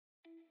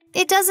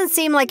It doesn't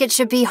seem like it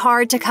should be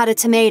hard to cut a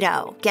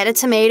tomato. Get a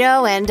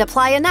tomato and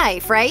apply a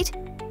knife, right?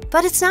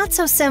 But it's not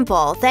so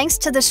simple thanks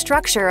to the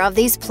structure of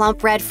these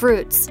plump red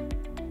fruits.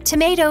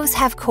 Tomatoes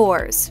have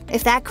cores.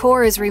 If that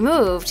core is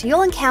removed,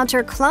 you'll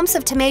encounter clumps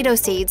of tomato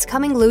seeds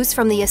coming loose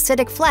from the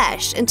acidic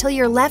flesh until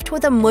you're left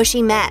with a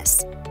mushy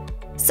mess.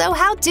 So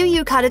how do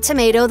you cut a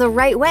tomato the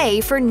right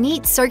way for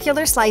neat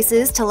circular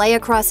slices to lay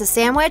across a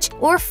sandwich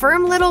or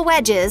firm little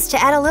wedges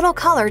to add a little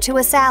color to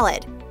a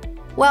salad?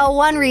 Well,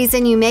 one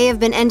reason you may have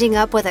been ending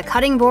up with a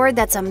cutting board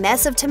that's a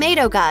mess of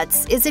tomato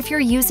guts is if you're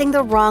using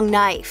the wrong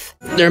knife.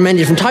 There are many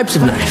different types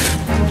of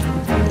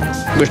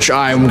knife, which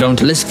I'm going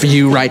to list for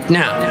you right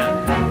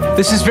now.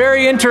 This is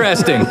very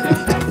interesting.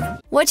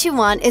 What you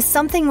want is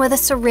something with a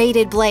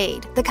serrated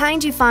blade, the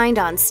kind you find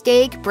on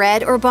steak,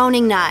 bread, or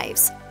boning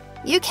knives.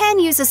 You can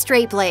use a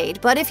straight blade,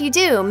 but if you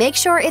do, make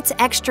sure it's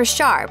extra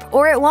sharp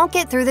or it won't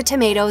get through the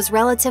tomato's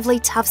relatively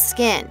tough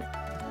skin.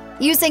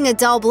 Using a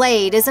dull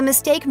blade is a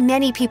mistake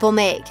many people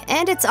make,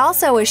 and it's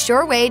also a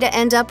sure way to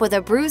end up with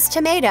a bruised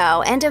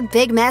tomato and a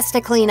big mess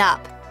to clean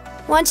up.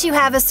 Once you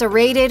have a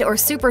serrated or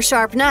super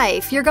sharp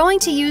knife, you're going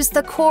to use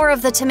the core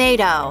of the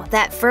tomato,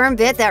 that firm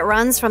bit that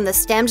runs from the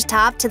stemmed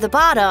top to the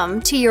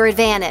bottom, to your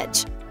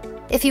advantage.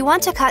 If you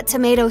want to cut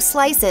tomato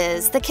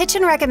slices, the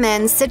kitchen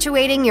recommends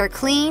situating your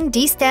clean,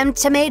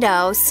 destemmed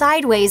tomato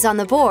sideways on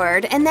the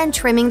board and then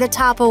trimming the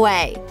top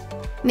away.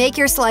 Make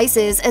your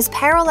slices as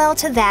parallel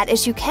to that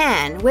as you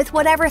can, with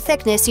whatever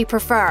thickness you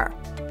prefer.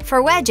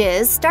 For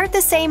wedges, start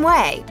the same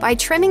way, by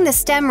trimming the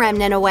stem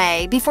remnant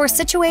away before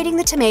situating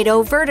the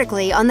tomato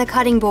vertically on the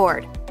cutting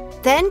board.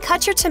 Then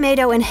cut your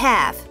tomato in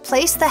half,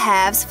 place the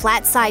halves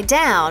flat side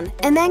down,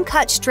 and then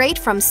cut straight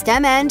from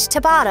stem end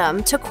to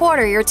bottom to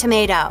quarter your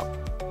tomato.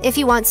 If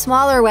you want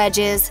smaller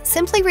wedges,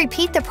 simply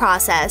repeat the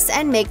process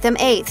and make them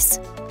eighths.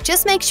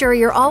 Just make sure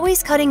you're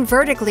always cutting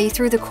vertically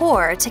through the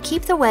core to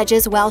keep the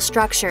wedges well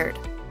structured.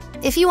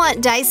 If you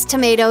want diced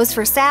tomatoes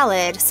for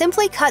salad,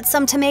 simply cut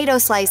some tomato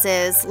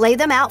slices, lay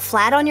them out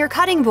flat on your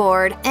cutting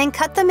board, and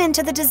cut them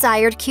into the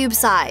desired cube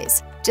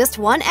size. Just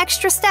one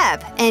extra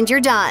step, and you're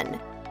done.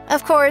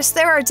 Of course,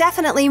 there are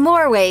definitely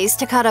more ways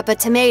to cut up a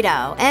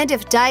tomato, and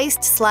if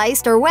diced,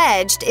 sliced, or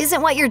wedged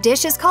isn't what your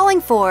dish is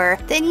calling for,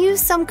 then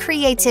use some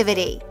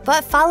creativity.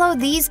 But follow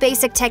these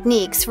basic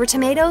techniques for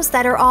tomatoes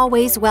that are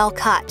always well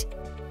cut.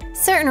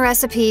 Certain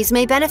recipes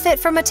may benefit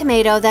from a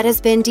tomato that has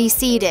been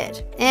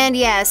de-seeded. And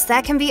yes,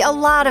 that can be a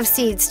lot of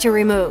seeds to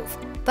remove.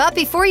 But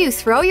before you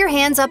throw your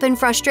hands up in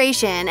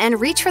frustration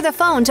and reach for the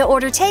phone to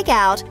order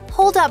takeout,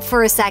 hold up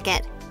for a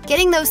second.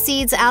 Getting those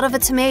seeds out of a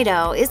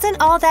tomato isn't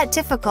all that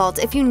difficult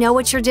if you know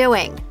what you're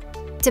doing.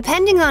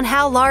 Depending on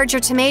how large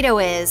your tomato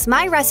is,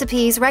 my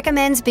recipes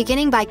recommend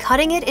beginning by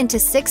cutting it into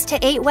 6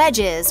 to 8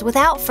 wedges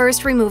without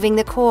first removing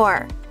the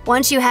core.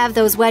 Once you have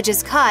those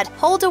wedges cut,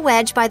 hold a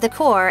wedge by the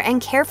core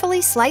and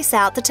carefully slice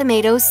out the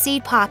tomato's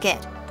seed pocket.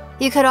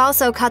 You could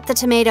also cut the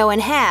tomato in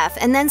half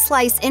and then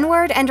slice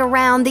inward and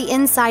around the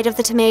inside of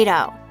the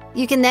tomato.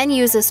 You can then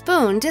use a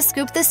spoon to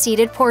scoop the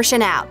seeded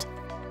portion out.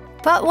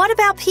 But what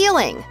about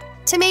peeling?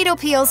 Tomato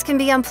peels can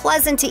be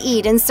unpleasant to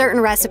eat in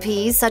certain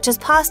recipes, such as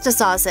pasta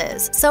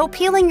sauces, so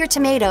peeling your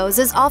tomatoes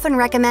is often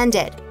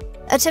recommended.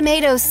 A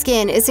tomato's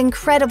skin is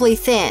incredibly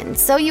thin,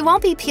 so you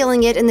won't be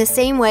peeling it in the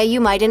same way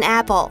you might an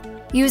apple.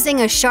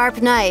 Using a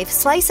sharp knife,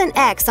 slice an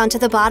X onto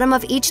the bottom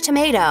of each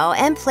tomato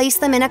and place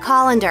them in a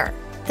colander.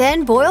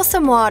 Then boil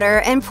some water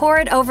and pour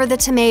it over the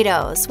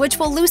tomatoes, which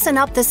will loosen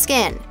up the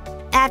skin.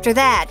 After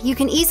that, you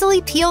can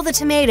easily peel the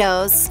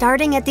tomatoes,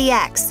 starting at the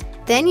X.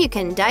 Then you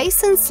can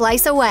dice and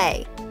slice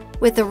away.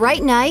 With the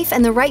right knife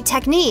and the right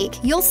technique,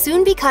 you'll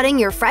soon be cutting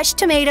your fresh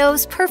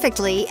tomatoes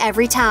perfectly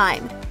every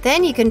time.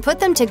 Then you can put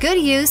them to good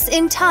use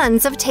in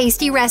tons of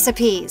tasty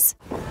recipes.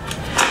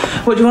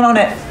 What do you want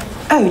on it?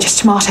 Oh, just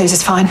tomatoes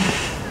is fine.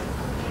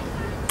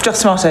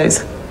 Just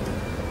tomatoes?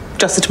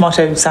 Just a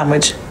tomato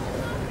sandwich?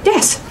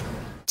 Yes.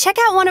 Check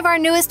out one of our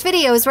newest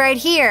videos right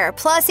here,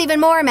 plus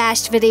even more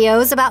mashed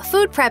videos about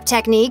food prep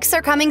techniques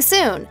are coming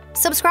soon.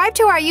 Subscribe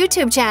to our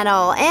YouTube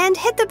channel and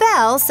hit the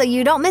bell so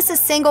you don't miss a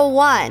single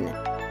one.